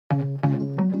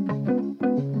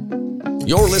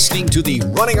You're listening to the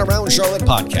Running Around Charlotte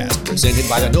podcast, presented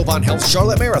by the Novant Health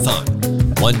Charlotte Marathon.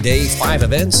 1 day, 5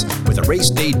 events, with a race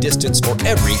day distance for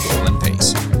every goal and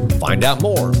pace. Find out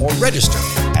more or register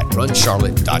at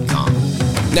runcharlotte.com.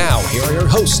 Now, here are your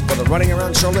hosts for the Running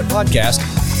Around Charlotte podcast,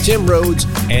 Tim Rhodes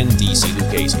and DC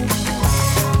Lucchese.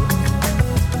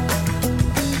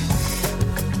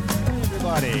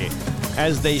 Everybody,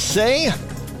 as they say,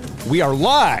 we are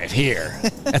live here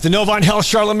at the Novant Health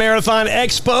Charlotte Marathon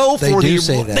Expo. They do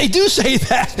say that. They do say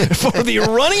that for the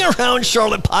Running Around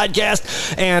Charlotte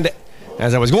podcast. And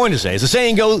as I was going to say, as the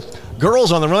saying goes,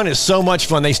 girls on the run is so much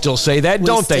fun. They still say that,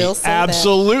 don't they?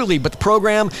 Absolutely. But the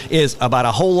program is about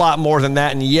a whole lot more than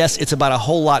that. And yes, it's about a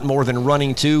whole lot more than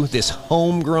running too. This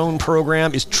homegrown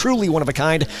program is truly one of a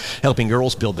kind, helping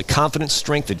girls build the confidence,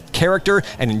 strength, and character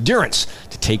and endurance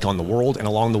to take on the world. And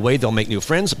along the way, they'll make new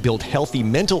friends, build healthy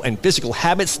mental and physical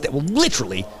habits that will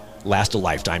literally last a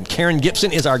lifetime. Karen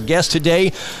Gipson is our guest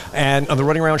today, and on the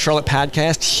Running Around Charlotte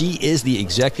podcast, she is the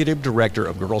executive director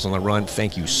of Girls on the Run.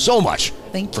 Thank you so much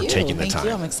for taking the time. Thank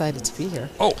you. I'm excited to be here.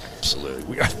 Oh, absolutely.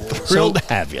 We are thrilled to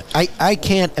have you. I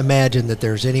can't imagine that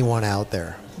there's anyone out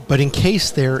there, but in case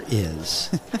there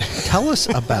is, tell us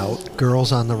about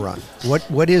Girls on the Run.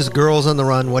 What is Girls on the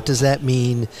Run? What does that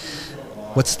mean?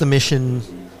 What's the mission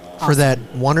for that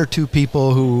one or two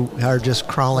people who are just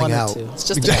crawling out? It's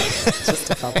just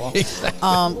a couple.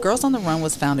 Exactly. Girls on the Run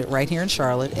was founded right here in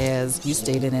Charlotte, as you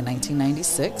stated, in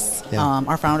 1996. Yeah.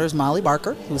 Our founder is Molly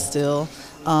Barker, who's still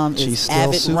is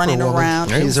avid running around.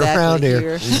 She's around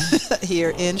here.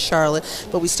 Here in Charlotte.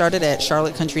 But we started at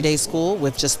Charlotte Country Day School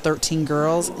with just 13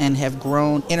 girls and have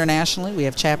grown internationally. We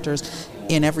have chapters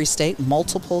in every state,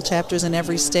 multiple chapters in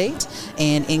every state,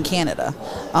 and in Canada.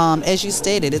 As you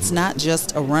stated, it's not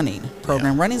just a running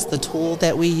program. Yeah. Running is the tool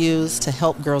that we use to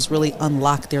help girls really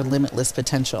unlock their limitless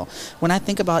potential. When I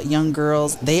think about young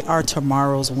girls, they are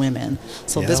tomorrow's women.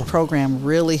 So this program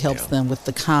really helps them with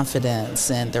the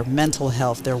confidence and their mental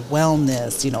health, their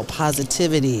wellness,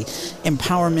 positivity,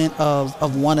 empowerment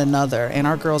of one another. And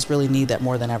our girls really need that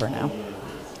more than ever now.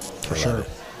 For sure.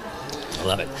 I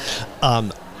love it.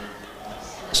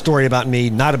 Story about me,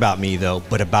 not about me though,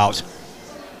 but about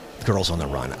Girls on the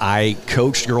Run. I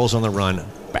coached Girls on the Run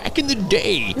back in the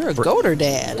day. You're a goater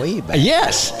dad. Way back.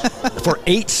 Yes, for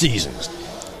 8 seasons.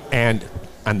 And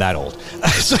I'm that old.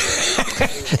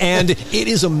 And it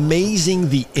is amazing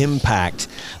the impact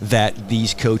that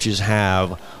these coaches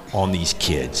have on these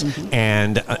kids. Mm-hmm.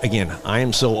 And again, I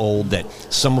am so old that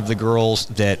some of the girls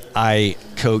that I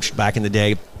coached back in the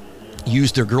day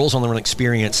used their Girls on the Run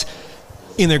experience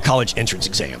in their college entrance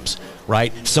exams,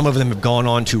 right? Some of them have gone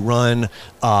on to run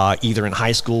either in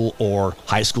high school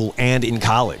and in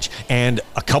college. And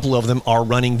a couple of them are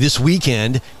running this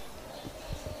weekend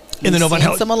in the Novant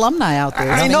Health. Some alumni out there.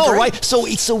 I know, right? So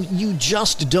you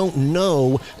just don't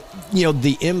know,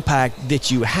 the impact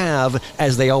that you have,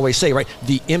 as they always say, right?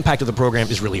 The impact of the program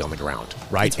is really on the ground,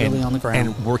 right? It's really on the ground.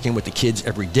 And working with the kids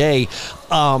every day.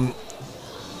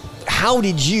 How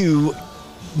did you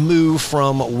move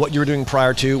from what you were doing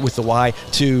prior to with the Y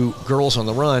to Girls on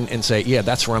the Run and say, yeah,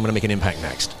 that's where I'm going to make an impact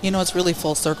next? It's really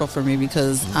full circle for me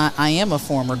because I am a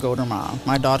former goater mom.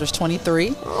 My daughter's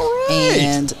 23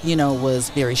 and, was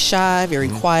very shy, very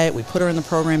quiet. We put her in the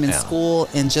program in school,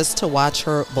 and just to watch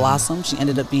her blossom, she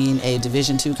ended up being a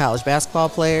Division II college basketball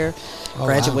player,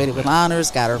 graduated with honors,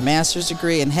 got her master's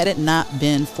degree, and had it not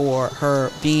been for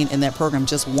her being in that program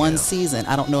just one season,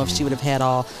 I don't know if she would have had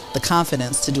all the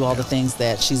confidence to do all the things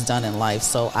that she's done in life.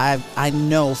 So I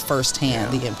know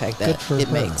firsthand the impact that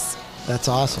it makes. That's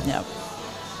awesome. Yep.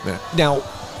 Yeah. Now,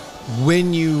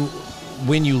 when you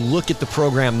look at the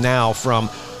program now, from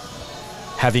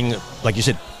having, like you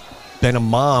said, been a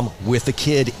mom with a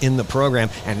kid in the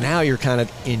program, and now you're kind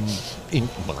of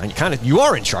you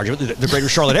are in charge of the greater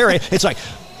Charlotte area. It's like,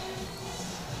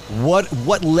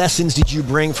 what lessons did you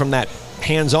bring from that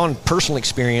hands-on personal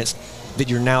experience that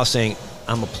you're now saying,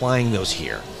 I'm applying those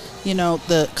here?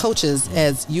 The coaches,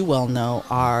 as you well know,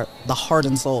 are the heart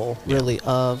and soul, really,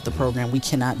 of the program. We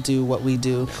cannot do what we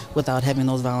do without having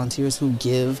those volunteers who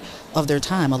give of their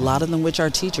time, a lot of them which are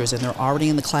teachers, and they're already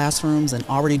in the classrooms and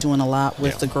already doing a lot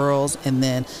with the girls, and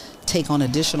then take on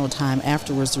additional time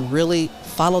afterwards to really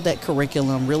follow that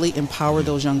curriculum, really empower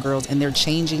those young girls, and they're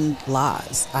changing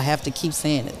lives. I have to keep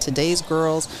saying it. Today's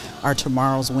girls are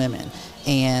tomorrow's women,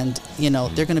 and,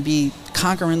 they're going to be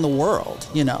conquering the world,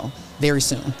 very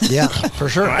soon. Yeah, for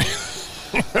sure.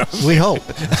 We hope.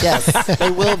 Yes,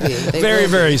 they will be.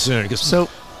 Very soon. So,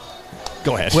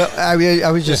 go ahead. Well,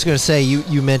 I was just going to say,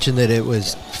 you mentioned that it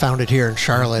was founded here in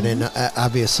Charlotte, and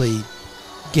obviously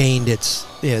gained its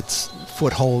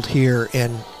foothold here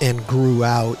and grew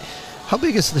out. How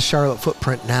big is the Charlotte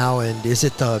footprint now, and is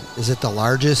it the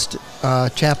largest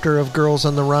chapter of Girls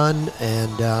on the Run?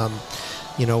 And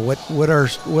what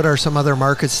are some other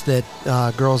markets that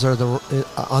Girls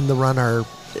on the Run are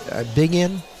big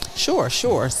in? Sure.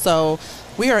 So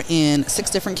we are in 6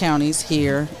 different counties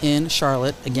here in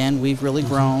Charlotte. Again, we've really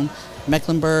grown.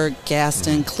 Mecklenburg,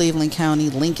 Gaston, Cleveland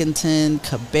County, Lincolnton,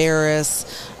 Cabarrus.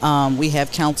 We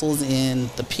have councils in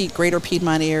the greater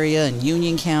Piedmont area and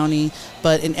Union County.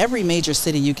 But in every major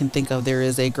city you can think of, there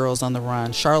is a Girls on the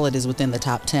Run. Charlotte is within the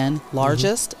top 10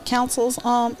 largest councils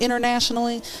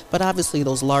internationally. But obviously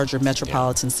those larger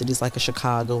metropolitan cities like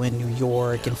Chicago and New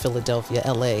York and Philadelphia,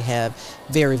 LA have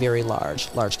very, very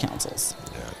large councils.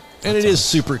 And it is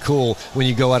super cool when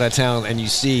you go out of town and you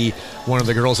see one of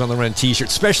the Girls on the Run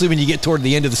t-shirts, especially when you get toward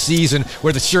the end of the season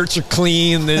where the shirts are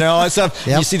clean and all that stuff.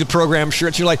 Yep. You see the program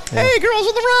shirts, you're like, hey, Girls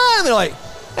on the Run. They're like,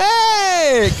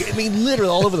 hey. I mean,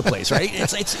 literally all over the place, right?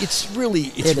 It's really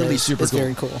super cool. It's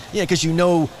very cool. Yeah, because you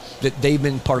know that they've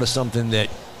been part of something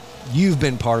that you've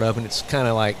been part of, and it's kind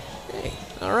of like, hey,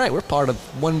 all right, we're part of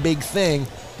one big thing.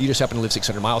 You just happen to live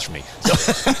 600 miles from me.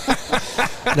 So.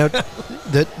 Now,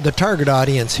 the target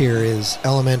audience here is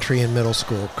elementary and middle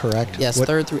school, correct? Yes,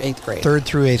 3rd through 8th grade. 3rd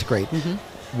through 8th grade.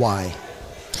 Mm-hmm. Why?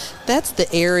 That's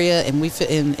the area, and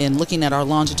in looking at our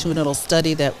longitudinal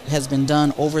study that has been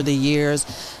done over the years,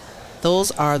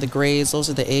 those are the grades, those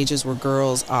are the ages where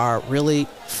girls are really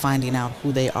finding out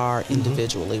who they are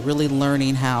individually, really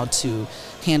learning how to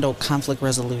handle conflict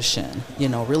resolution,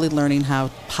 really learning how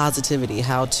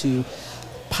to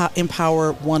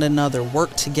empower one another,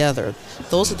 work together.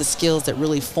 Those are the skills that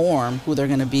really form who they're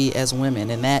going to be as women.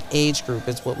 And that age group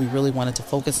is what we really wanted to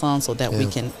focus on so that we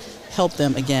can help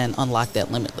them, again, unlock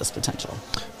that limitless potential.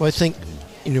 Well, I think,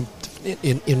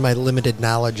 in my limited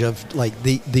knowledge of like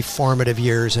the formative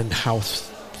years and how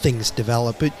things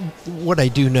develop, but what I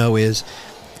do know is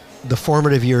the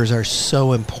formative years are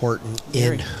so important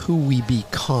in who we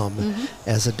become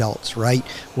as adults, right?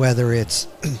 Whether it's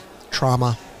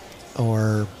trauma,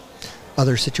 or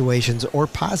other situations or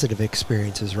positive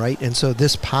experiences, right? And so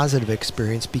this positive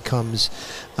experience becomes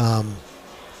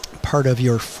part of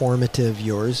your formative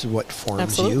years, what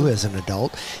forms you as an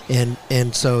adult.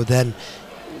 And so then,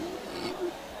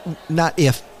 not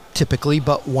if typically,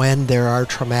 but when there are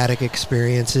traumatic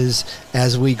experiences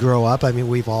as we grow up, I mean,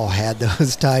 we've all had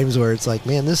those times where it's like,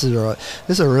 man, this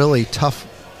is a really tough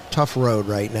road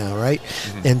right now, right?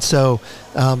 Mm-hmm. And so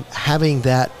having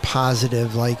that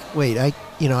positive, like, wait, I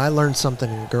learned something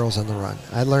in Girls on the Run.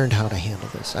 I learned how to handle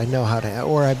this. I know how to,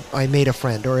 or I made a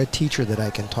friend or a teacher that I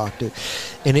can talk to.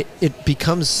 And it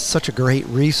becomes such a great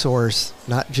resource,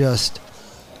 not just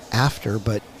after,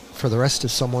 but for the rest of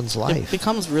someone's life. It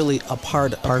becomes really a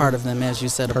part of them, as you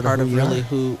said, a part of really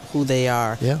who they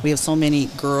are. Yeah. We have so many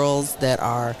girls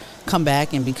that come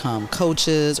back and become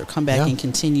coaches or come back and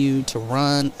continue to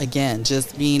run. Again,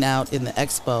 just being out in the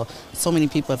expo, so many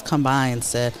people have come by and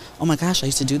said, oh my gosh, I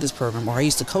used to do this program, or I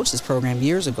used to coach this program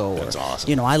years ago. That's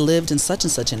awesome. I lived in such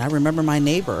and such, and I remember my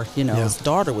neighbor, his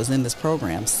daughter was in this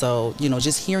program. So,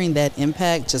 just hearing that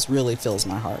impact just really fills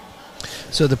my heart.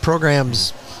 So the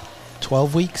program's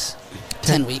 12 weeks?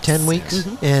 10 weeks. 10 weeks?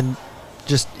 Mm-hmm. And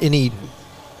just any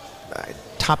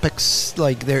topics,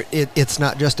 like it's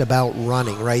not just about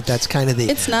running, right? That's kind of the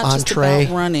It's not entree just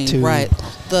about running, right.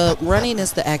 The running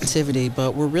is the activity,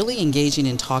 but we're really engaging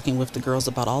in talking with the girls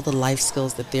about all the life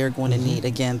skills that they're going to need,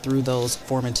 again, through those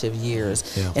formative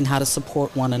years, and how to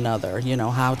support one another,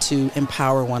 how to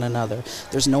empower one another.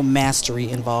 There's no mastery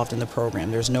involved in the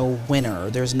program. There's no winner.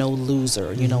 There's no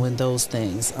loser, in those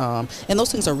things. And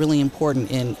those things are really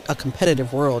important in a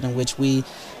competitive world in which we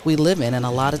live in. And a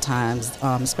lot of times,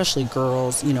 especially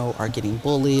girls, are getting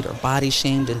bullied or body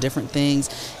shamed and different things.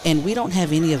 And we don't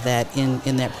have any of that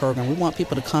in that program. We want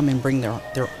people to come and bring their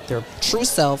true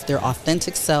self, their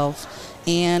authentic self,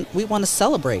 and we want to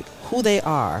celebrate who they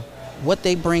are, what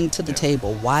they bring to the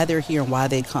table, why they're here and why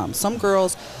they come. Some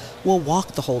girls will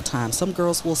walk the whole time. Some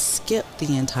girls will skip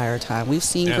the entire time. We've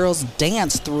seen girls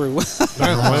dance through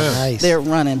their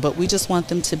running, but we just want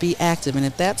them to be active. And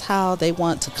if that's how they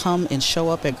want to come and show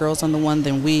up at Girls on the Run,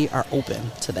 then we are open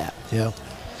to that. Yeah.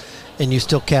 And you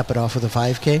still cap it off with a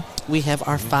 5K? We have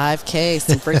our 5K.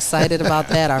 Super excited about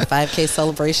that. Our 5K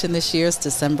celebration this year is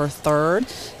December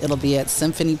 3rd. It'll be at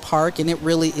Symphony Park, and it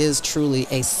really is truly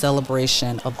a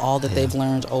celebration of all that they've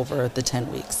learned over the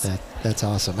 10 weeks. That's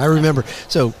awesome. I remember,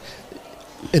 so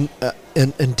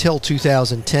until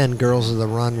 2010, Girls of the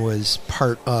Run was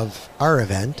part of our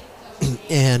event.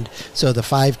 And so the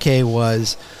 5K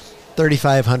was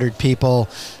 3,500 people,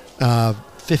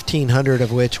 1,500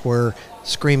 of which were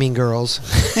screaming girls,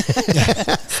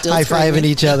 high-fiving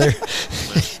each other.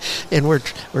 And we're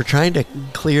trying to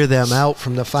clear them out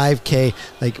from the 5K.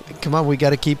 Like, come on, we got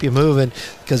to keep you moving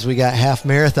because we got half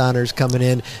marathoners coming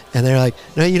in. And they're like,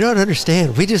 no, you don't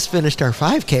understand. We just finished our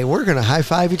 5K. We're going to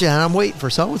high-five each other. And I'm waiting for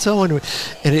so-and-so. And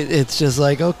it's just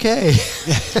like, okay.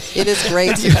 It is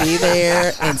great to be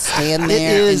there and stand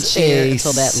there and cheer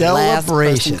until that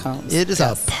celebration. last person comes. It is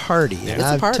a party. Yeah. And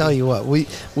It's a party. tell you what, we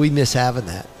miss having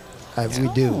that. We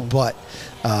do.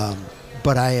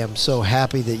 But I am so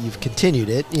happy that you've continued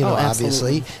it,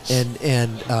 obviously.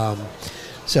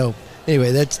 So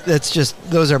anyway, that's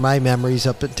just, those are my memories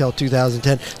up until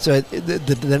 2010. So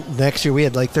the next year we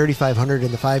had like 3,500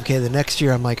 in the 5K. The next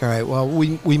year I'm like, all right, well,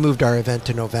 we moved our event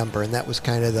to November, and that was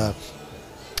kind of the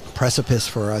precipice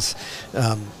for us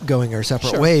going our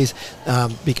separate ways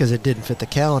because it didn't fit the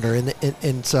calendar.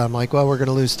 And so I'm like, well, we're going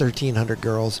to lose 1,300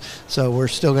 girls. So we're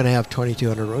still going to have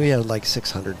 2,200. We had like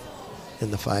 600 in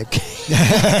the 5K.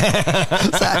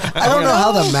 So I don't know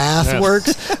how the math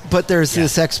works, but there's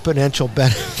this exponential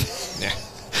benefit.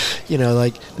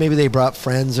 Like maybe they brought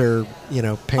friends or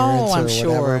parents or whatever.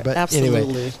 Sure. But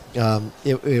Absolutely. anyway,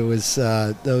 it was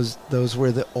those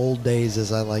were the old days,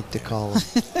 as I like to call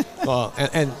them. Well,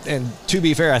 and to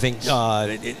be fair, I think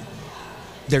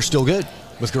they're still good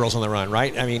with Girls on the Run,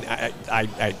 right? I mean,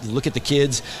 I look at the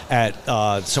kids at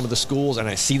some of the schools, and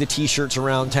I see the T-shirts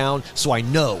around town, so I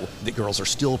know that girls are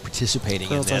still participating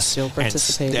in this. Girls are still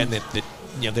participating. And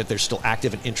that they're still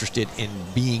active and interested in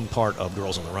being part of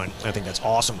Girls on the Run. I think that's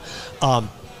awesome.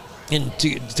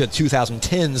 Into the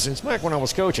 2010s, it's back when I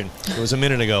was coaching. It was a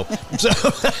minute ago.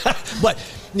 But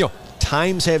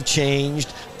times have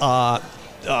changed.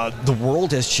 The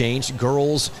world has changed.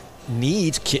 Girls'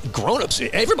 needs, grown-ups,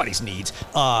 everybody's needs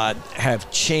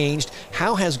have changed.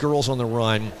 How has Girls on the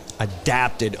Run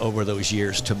adapted over those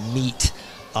years to meet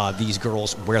these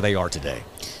girls where they are today?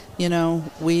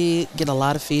 We get a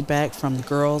lot of feedback from the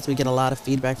girls. We get a lot of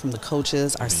feedback from the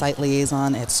coaches, our site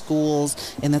liaison at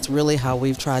schools, and that's really how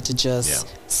we've tried to just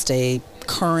stay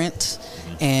current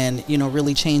and,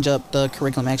 really change up the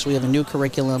curriculum. Actually, we have a new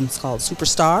curriculum. It's called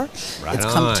Superstar.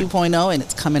 It's come 2.0, and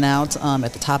it's coming out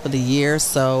at the top of the year.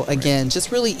 So, again,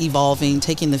 just really evolving,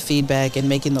 taking the feedback, and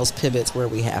making those pivots where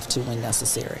we have to when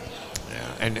necessary.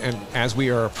 And as we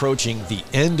are approaching the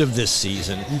end of this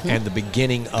season and the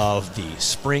beginning of the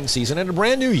spring season and a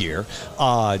brand new year,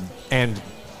 and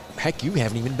heck, you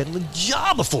haven't even been in the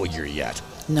job a full year yet.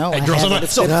 No, and Girls on the Run.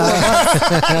 So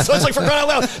it's like, for crying out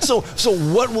loud. So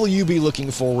what will you be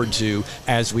looking forward to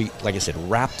as we, like I said,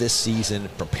 wrap this season,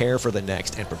 prepare for the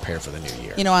next, and prepare for the new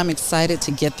year? I'm excited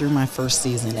to get through my first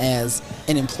season as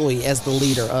an employee, as the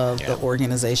leader of the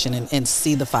organization, and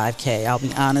see the 5K. I'll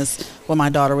be honest, when my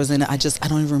daughter was in it, I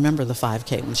don't even remember the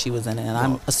 5K when she was in it, and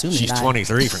I'm assuming she's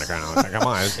 23 for the kind of, come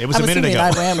on, it was a minute ago.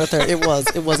 I ran with her.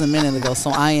 It was a minute ago,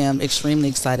 so I am extremely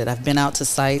excited. I've been out to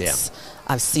sites. Yeah.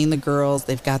 I've seen the girls.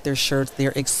 They've got their shirts.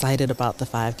 They're excited about the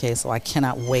 5K, so I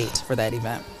cannot wait for that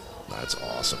event. That's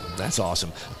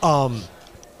awesome.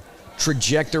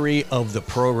 Trajectory of the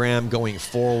program going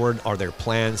forward. Are there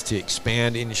plans to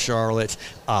expand in Charlotte?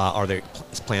 Are there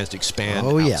plans to expand?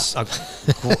 Oh, yeah.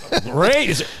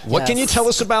 Great. What can you Yes. tell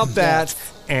us about that?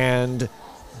 Yes. And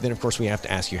then, of course, we have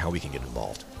to ask you how we can get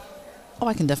involved. Oh,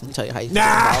 I can definitely tell you how you can get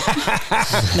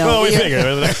involved. No,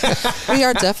 we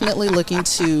are definitely looking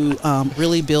to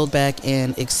really build back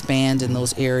and expand in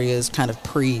those areas kind of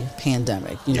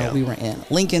pre-pandemic. We were in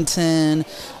Lincolnton.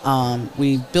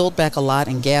 We built back a lot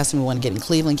in Gaston. We want to get in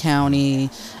Cleveland County.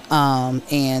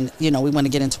 And we want to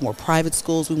get into more private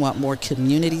schools. We want more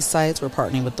community sites. We're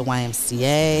partnering with the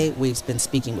YMCA. We've been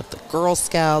speaking with the Girl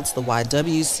Scouts, the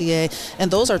YWCA. And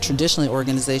those are traditionally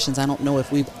organizations I don't know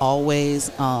if we've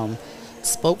always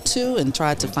spoke to and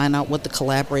tried to find out what the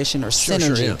collaboration or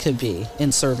synergy could be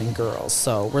in serving girls.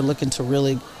 So we're looking to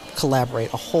really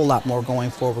collaborate a whole lot more going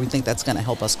forward. We think that's going to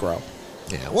help us grow.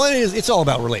 Yeah, well, it's all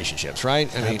about relationships,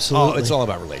 right? I mean, Absolutely. it's all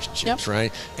about relationships,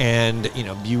 right? And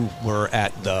you were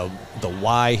at the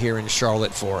Y here in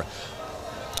Charlotte for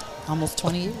almost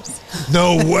 20 years.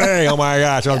 No way! Oh my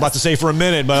gosh! I was about to say for a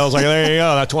minute, but I was like, there you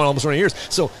go. That's almost 20 years.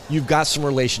 So you've got some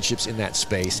relationships in that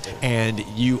space, and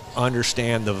you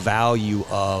understand the value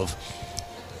of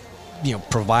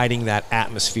providing that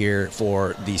atmosphere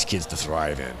for these kids to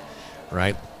thrive in,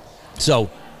 right? So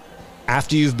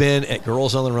after you've been at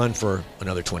Girls on the Run for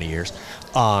another 20 years,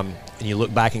 and you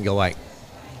look back and go like,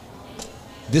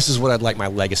 this is what I'd like my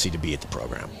legacy to be at the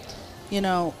program.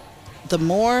 The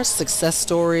more success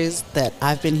stories that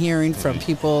I've been hearing from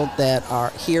people that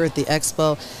are here at the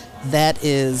expo, that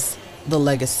is the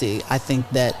legacy I think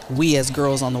that we as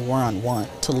Girls on the Run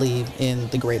want to leave in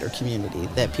the greater community,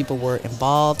 that people were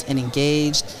involved and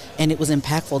engaged, and it was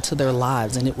impactful to their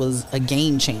lives, and it was a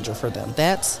game changer for them.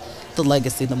 That's the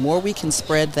legacy. The more we can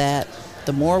spread that,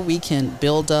 the more we can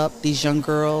build up these young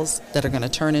girls that are going to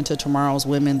turn into tomorrow's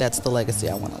women, that's the legacy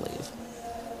I want to leave.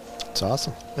 It's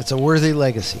awesome. It's a worthy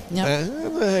legacy. Yep.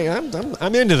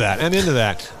 I'm into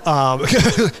that.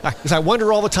 Because I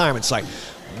wonder all the time. It's like,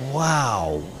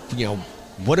 wow,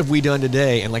 what have we done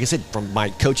today? And like I said, from my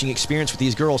coaching experience with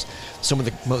these girls, some of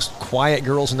the most quiet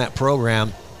girls in that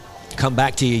program come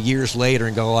back to you years later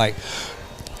and go like,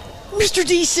 Mr.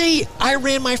 DC, I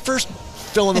ran my first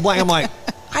fill in the blank. I'm like,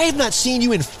 I have not seen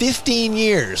you in 15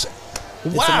 years.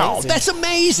 Wow, amazing. That's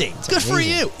amazing. It's good amazing. For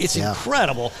you. It's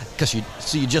incredible because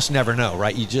you just never know,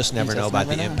 right? You just never know about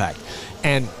the impact.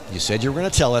 And you said you were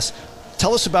going to tell us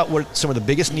about what some of the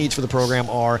biggest needs for the program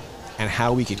are and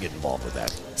how we can get involved with that.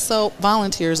 So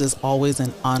volunteers is always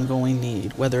an ongoing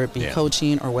need, whether it be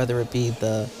coaching or whether it be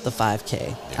the 5K.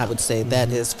 Yeah. I would say that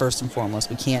is first and foremost.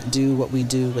 We can't do what we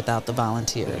do without the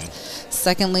volunteers.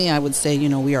 Secondly, I would say,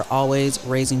 we are always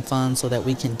raising funds so that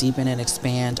we can deepen and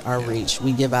expand our reach.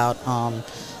 We give out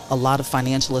a lot of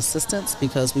financial assistance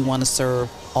because we want to serve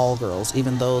all girls,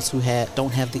 even those who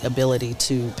don't have the ability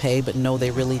to pay but know they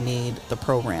really need the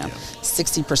program.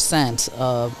 60%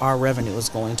 of our revenue is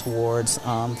going towards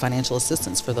financial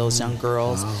assistance for those young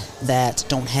girls that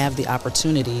don't have the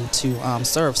opportunity to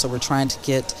serve. So we're trying to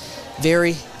get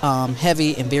very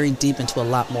heavy and very deep into a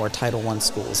lot more Title I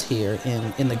schools here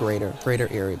in the greater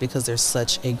area because there's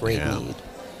such a great need.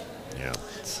 Yeah.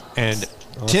 And awesome.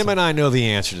 Tim and I know the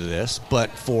answer to this,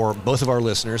 but for both of our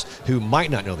listeners who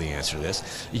might not know the answer to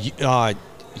this,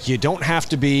 you don't have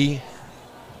to be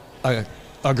a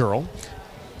girl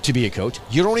to be a coach.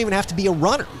 You don't even have to be a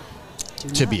runner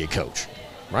to be a coach,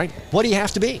 right? What do you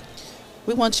have to be?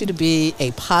 We want you to be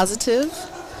a positive,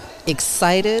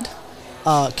 excited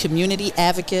community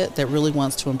advocate that really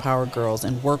wants to empower girls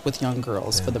and work with young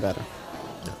girls for the better.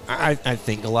 I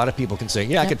think a lot of people can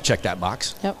say, I could check that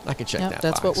box. Yep. I could check that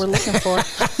that's box. That's what we're looking for.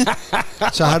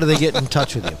 So how do they get in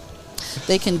touch with you?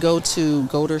 They can go to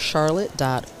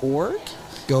gotercharlotte.org.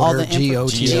 Goter,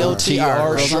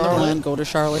 G-O-T-R.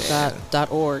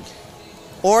 Gotercharlotte.org.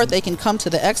 Or they can come to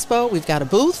the expo. We've got a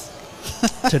booth.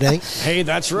 Today? Hey,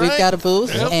 that's right. We've got a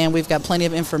booth, and we've got plenty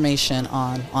of information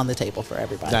on the table for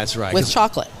everybody. That's right. With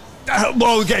chocolate.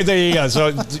 Well, okay, there you go.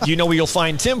 So where you'll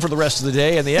find Tim for the rest of the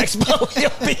day, and the expo.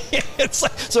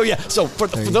 So for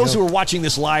those who are watching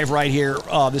this live right here,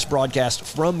 this broadcast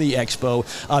from the expo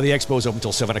is open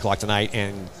until 7 o'clock tonight,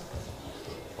 and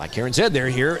like Karen said, they're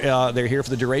here for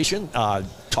the duration,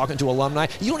 talking to alumni.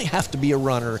 You don't have to be a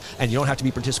runner, and you don't have to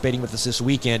be participating with us this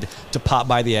weekend to pop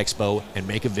by the expo and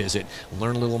make a visit,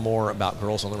 learn a little more about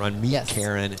Girls on the Run, meet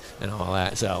Karen, and all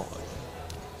that. So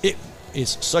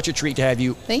it's such a treat to have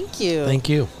you. Thank you.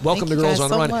 Welcome to Girls on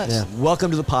the Run. Yeah.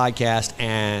 Welcome to the podcast,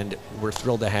 and we're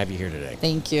thrilled to have you here today.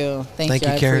 Thank you. Thank you,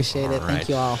 Karen. I appreciate it. All right. Thank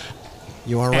you all.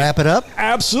 You want to wrap it up?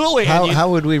 Absolutely. How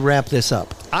would we wrap this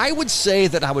up? I would say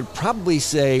that I would probably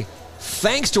say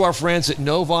thanks to our friends at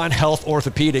Novant Health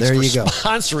Orthopedics for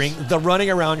sponsoring the Running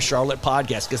Around Charlotte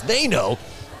podcast, because they know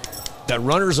that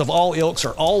runners of all ilks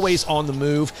are always on the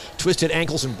move. Twisted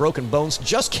ankles and broken bones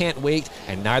just can't wait,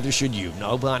 and neither should you.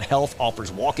 Novant Health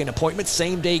offers walk-in appointments,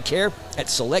 same-day care at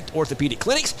select orthopedic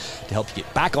clinics to help you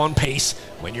get back on pace.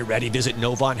 When you're ready, visit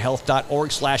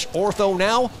novanthealth.org/ortho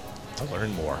now to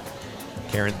learn more.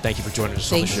 Karen, thank you for joining us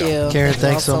on the show. Thank you. Karen,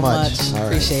 thanks so much.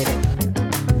 Appreciate it.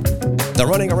 The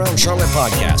Running Around Charlotte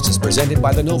podcast is presented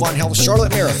by the Novant Health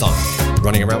Charlotte Marathon.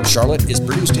 Running Around Charlotte is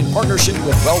produced in partnership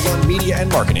with Well Run Media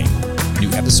and Marketing. New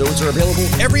episodes are available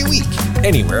every week,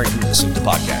 anywhere you listen to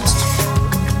podcasts.